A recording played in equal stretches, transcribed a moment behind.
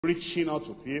reaching out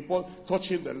to people,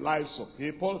 touching the lives of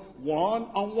people,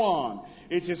 one-on-one.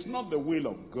 It is not the will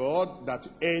of God that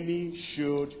any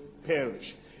should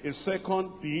perish. In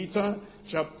 2 Peter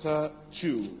chapter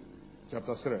 3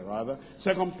 rather.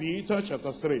 2 Peter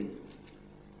chapter 3.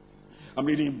 I'm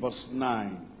reading verse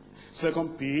 9.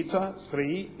 2 Peter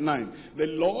 3:9. The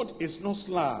Lord is not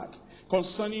slack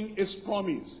concerning his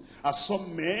promise, as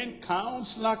some men count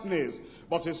slackness,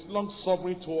 but is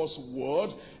long-suffering towards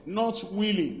word, not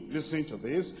willing, listen to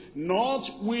this, not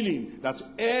willing that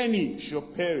any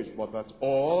should perish, but that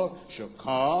all should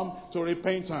come to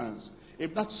repentance.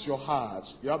 If that's your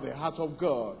heart, you have the heart of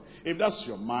God. If that's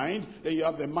your mind, then you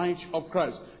have the mind of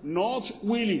Christ. Not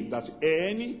willing that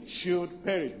any should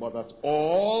perish, but that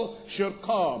all should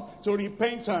come to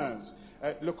repentance.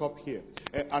 Look up here.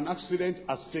 An accident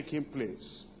has taken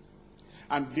place.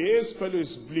 And this fellow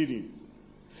is bleeding.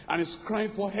 And is crying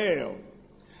for help.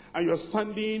 And you're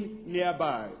standing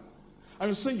nearby. And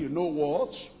you say, you know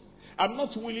what? I'm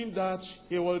not willing that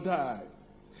he will die.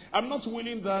 I'm not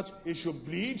willing that he should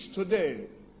bleed today.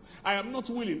 I am not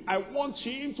willing. I want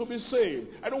him to be saved.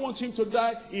 I don't want him to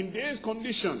die in this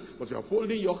condition. But you're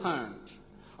folding your hand.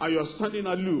 And you're standing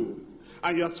aloof.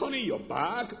 And you're turning your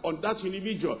back on that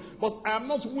individual. But I am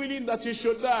not willing that he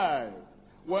should die.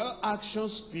 Well, action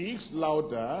speaks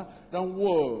louder than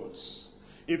words.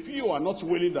 If you are not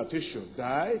willing that he should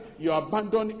die, you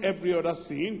abandon every other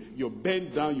thing. You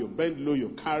bend down, you bend low, you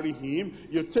carry him.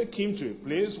 You take him to a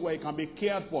place where he can be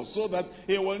cared for so that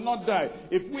he will not die.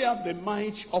 If we have the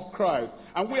mind of Christ,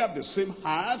 and we have the same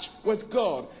heart with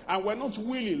God, and we're not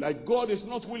willing, like God is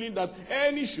not willing that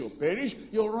any should perish,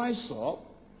 you'll rise up.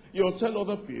 You'll tell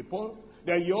other people.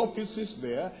 There are your offices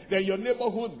there. There are your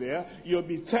neighborhood there. You'll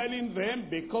be telling them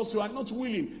because you are not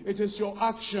willing. It is your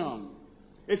action.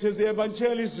 It is the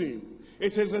evangelism.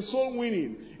 It is the soul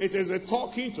winning. It is the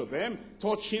talking to them,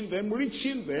 touching them,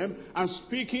 reaching them, and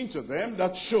speaking to them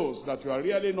that shows that you are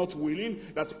really not willing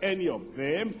that any of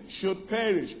them should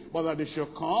perish, but that they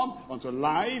should come unto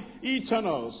life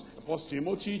eternal. 1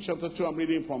 Timothy chapter 2, I'm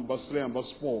reading from verse 3 and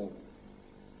verse 4.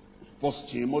 1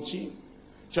 Timothy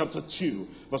chapter 2,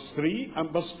 verse 3 and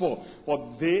verse 4.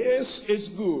 For this is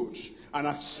good and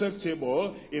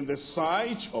acceptable in the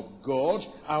sight of God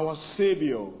our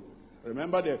Savior.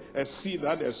 Remember, see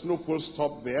that there's no full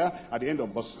stop there at the end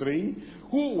of verse 3.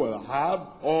 Who will have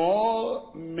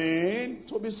all men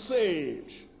to be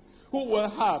saved. Who will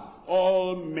have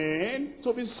all men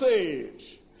to be saved.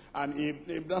 And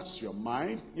if that's your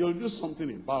mind, you'll do something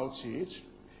about it.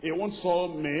 He wants all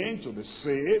men to be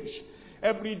saved.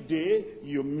 Every day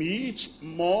you meet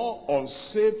more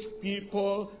unsaved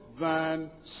people than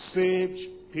saved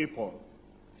people.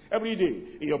 Every day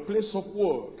in your place of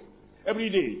work, every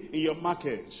day in your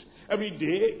market, every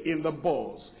day in the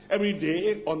bus, every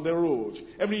day on the road,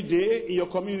 every day in your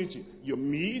community, you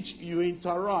meet, you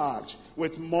interact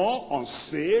with more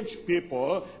unsaved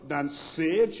people than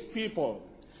saved people,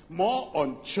 more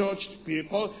unchurched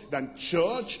people than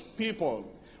churched people.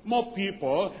 More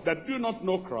people that do not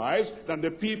know Christ than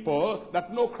the people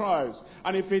that know Christ.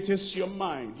 And if it is your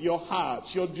mind, your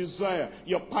heart, your desire,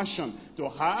 your passion to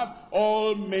have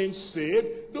all men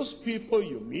saved, those people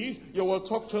you meet, you will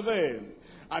talk to them.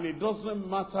 And it doesn't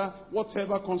matter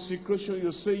whatever consecration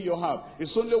you say you have.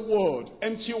 It's only word,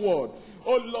 empty word.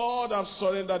 Oh Lord, I've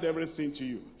surrendered everything to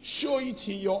you. Show it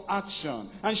in your action.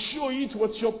 And show it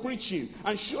with your preaching.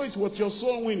 And show it with your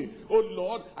soul winning. Oh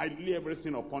Lord, I lay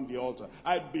everything upon the altar.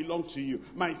 I belong to you.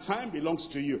 My time belongs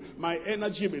to you. My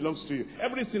energy belongs to you.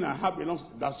 Everything I have belongs to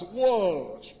you. That's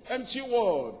word. Empty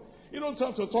word. You don't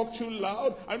have to talk too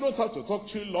loud. I don't have to talk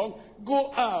too long.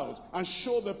 Go out and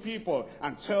show the people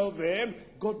and tell them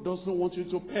God doesn't want you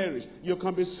to perish. You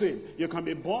can be saved. You can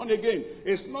be born again.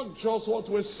 It's not just what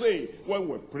we say when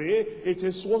we pray. It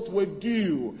is what we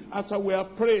do after we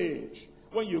have prayed.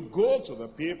 When you go to the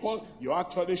people, you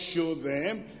actually show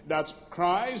them that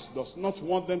Christ does not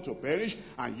want them to perish,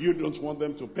 and you don't want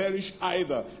them to perish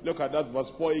either. Look at that verse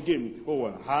 4 again. Who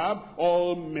will have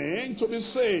all men to be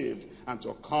saved, and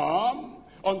to come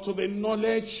unto the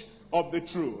knowledge of the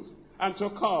truth. And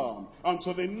to come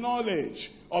unto the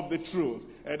knowledge of the truth.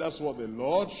 And that's what the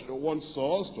Lord wants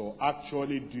us to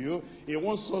actually do. He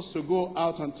wants us to go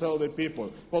out and tell the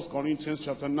people. 1 Corinthians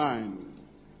chapter 9.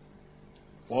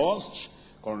 1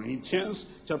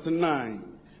 Corinthians chapter 9.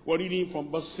 We're reading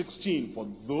from verse 16. For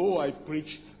though I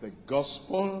preach the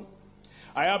gospel,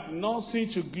 I have nothing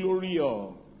to glory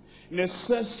of.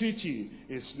 Necessity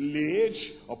is laid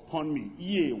upon me.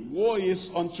 Yea, woe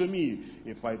is unto me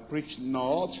if I preach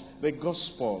not the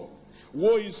gospel.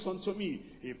 Woe is unto me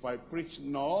if I preach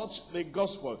not the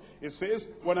gospel. It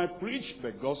says, when I preach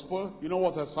the gospel, you know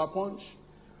what has happened?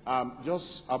 I'm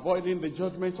just avoiding the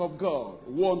judgment of God.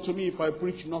 Woe unto me if I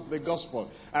preach not the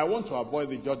gospel. I want to avoid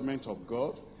the judgment of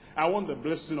God. I want the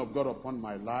blessing of God upon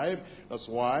my life. That's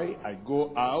why I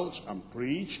go out and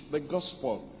preach the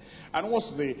gospel. And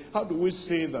how do we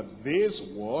say that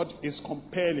this word is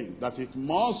compelling, that it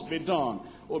must be done?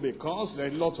 Oh, because there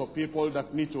are a lot of people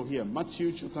that need to hear.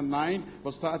 Matthew chapter 9,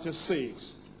 verse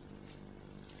 36.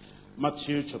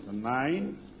 Matthew chapter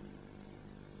 9,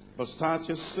 verse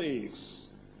 36.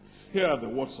 Here are the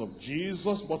words of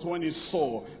Jesus. But when he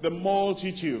saw the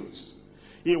multitudes,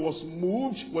 he was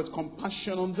moved with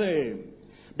compassion on them,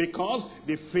 because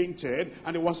they fainted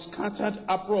and they were scattered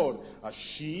abroad, as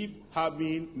sheep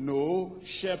having no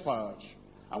shepherd.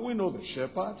 And we know the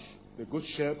shepherd, the good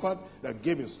shepherd that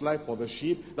gave his life for the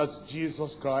sheep. That's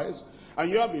Jesus Christ.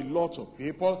 And you have a lot of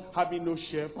people having no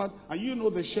shepherd, and you know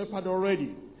the shepherd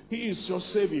already. He is your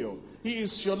Savior. He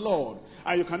is your Lord.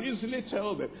 And you can easily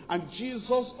tell them. And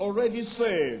Jesus already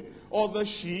said, all the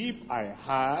sheep I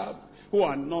have who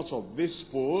are not of this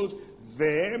fold,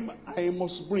 them I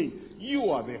must bring.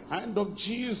 You are the hand of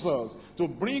Jesus to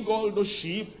bring all the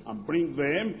sheep and bring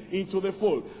them into the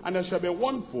fold. And there shall be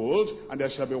one fold, and there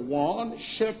shall be one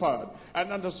shepherd. And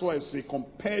that's why it's a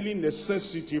compelling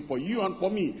necessity for you and for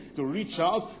me to reach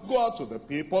out, go out to the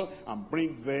people, and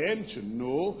bring them to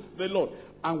know the Lord.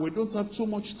 And we don't have too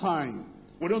much time.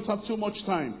 We don't have too much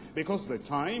time, because the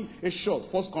time is short.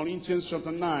 1 Corinthians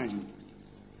chapter 9.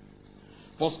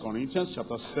 1 Corinthians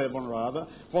chapter 7 rather.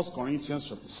 1 Corinthians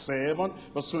chapter 7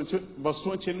 verse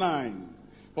 29.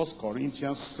 1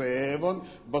 Corinthians 7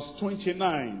 verse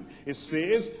 29. It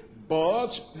says,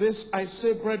 but this I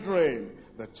say, brethren,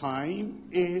 the time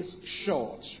is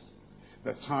short.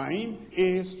 The time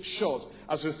is short.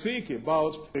 As you think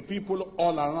about the people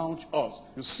all around us,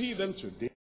 you see them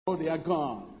today, oh, they are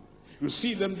gone. You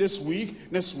see them this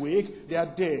week, next week, they are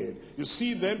dead. You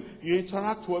see them, you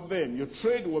interact with them, you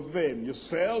trade with them, you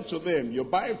sell to them, you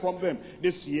buy from them.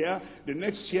 This year, the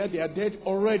next year, they are dead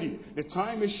already. The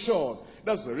time is short.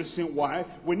 That's the reason why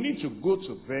we need to go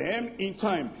to them in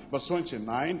time. Verse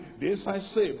 29, this I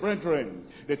say, brethren,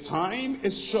 the time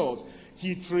is short.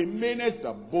 It remaineth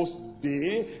that both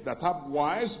they that have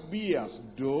wives be as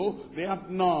though they have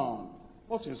none.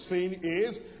 What he's saying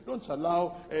is, don't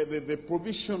allow the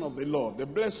provision of the Lord, the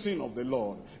blessing of the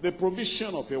Lord, the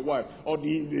provision of a wife, or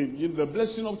the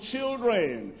blessing of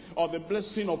children, or the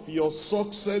blessing of your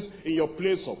success in your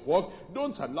place of work.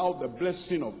 Don't allow the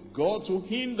blessing of God to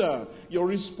hinder your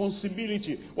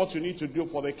responsibility, what you need to do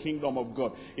for the kingdom of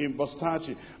God. In verse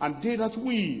 30, and they that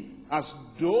weep, as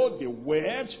though they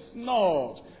wept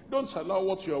not. Don't allow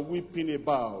what you are weeping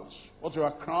about, what you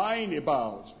are crying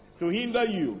about, to hinder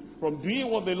you from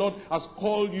doing what the Lord has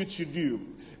called you to do.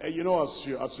 You know, as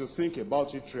you think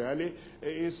about it really,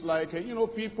 it's like,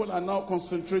 people are now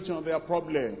concentrating on their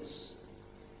problems.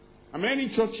 And many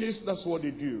churches, that's what they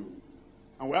do.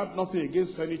 And we have nothing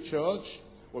against any church.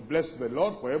 We bless the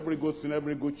Lord for every good thing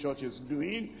every good church is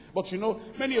doing. But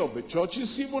many of the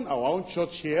churches, even our own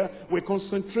church here, we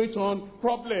concentrate on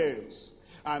problems.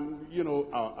 And,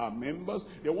 our members,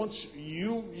 they want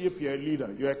you, if you're a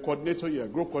leader, you're a coordinator, you're a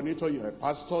group coordinator, you're a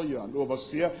pastor, you're an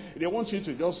overseer, they want you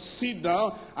to just sit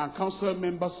down and counsel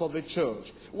members of the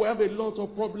church. We have a lot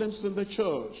of problems in the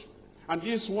church. And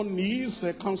this one needs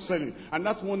counseling, and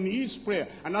that one needs prayer,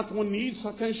 and that one needs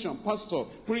attention. Pastor,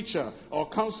 preacher, or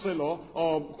counselor,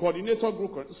 or coordinator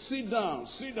group, sit down,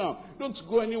 sit down. Don't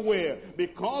go anywhere,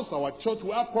 because our church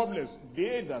will have problems.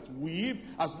 They that weep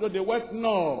as though they wept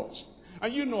not.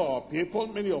 And our people,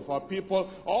 many of our people,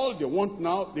 all they want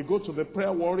now, they go to the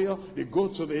prayer warrior, they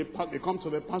come to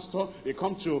the pastor, they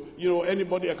come to,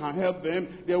 anybody that can help them.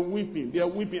 They're weeping.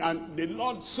 And the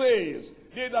Lord says,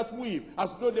 they that weep,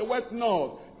 as though they wept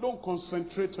not. Don't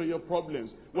concentrate on your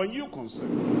problems. When you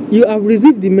concentrate. You have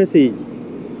received the message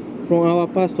from our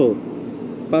pastor,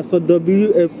 Pastor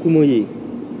W.F.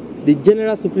 Kumuyi, the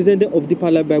General Superintendent of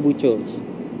Deeper Life Bible Church.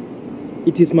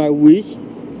 It is my wish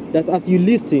that as you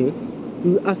listen,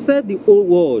 you will accept the whole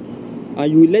word,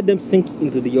 and you will let them sink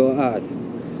into your hearts.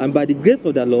 And by the grace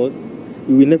of the Lord,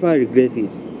 you will never regret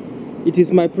it. It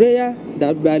is my prayer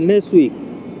that by next week,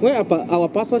 when our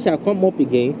pastor shall come up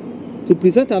again to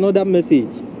present another message,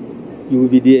 you will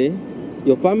be there,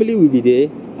 your family will be there,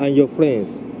 and your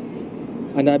friends.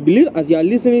 And I believe as you are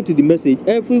listening to the message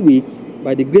every week,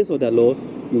 by the grace of the Lord,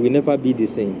 you will never be the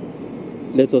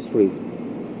same. Let us pray.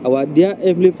 Our dear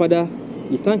Heavenly Father,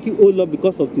 we thank you, O Lord,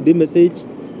 because of today's message.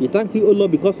 We thank you, O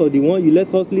Lord, because of the one you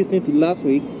let us listen to last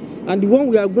week, and the one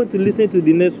we are going to listen to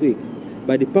the next week.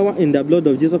 By the power in the blood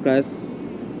of Jesus Christ,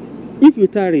 If you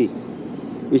tarry,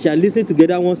 we shall listen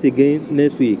together once again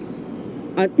next week.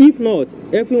 And if not,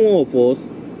 every one of us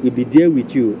will be there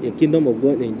with you in kingdom of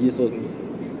God in Jesus'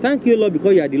 name. Thank you, Lord,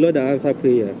 because you are the Lord that answers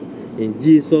prayer. In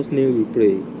Jesus' name we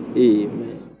pray.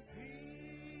 Amen.